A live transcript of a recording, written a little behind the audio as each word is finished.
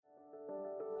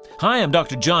Hi, I'm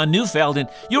Dr. John Neufeld, and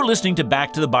you're listening to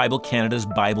Back to the Bible Canada's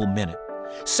Bible Minute.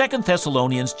 2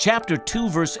 Thessalonians chapter 2,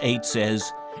 verse 8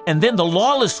 says, "And then the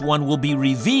lawless one will be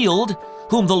revealed,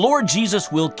 whom the Lord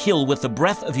Jesus will kill with the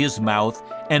breath of his mouth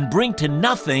and bring to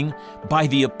nothing by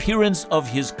the appearance of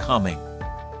his coming."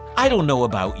 I don't know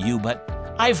about you, but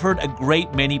I've heard a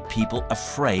great many people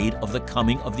afraid of the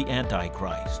coming of the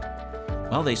Antichrist.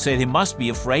 Well, they say they must be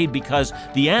afraid because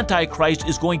the Antichrist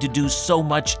is going to do so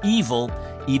much evil,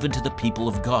 even to the people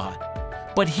of God.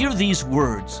 But hear these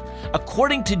words.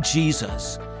 According to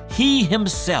Jesus, he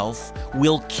himself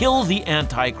will kill the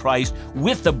Antichrist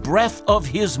with the breath of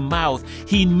his mouth.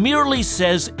 He merely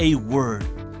says a word,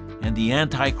 and the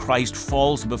Antichrist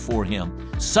falls before him.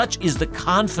 Such is the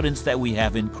confidence that we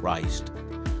have in Christ.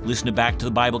 Listen to Back to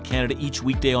the Bible Canada each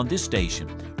weekday on this station,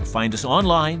 or find us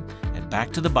online at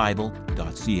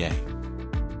backtothebible.ca.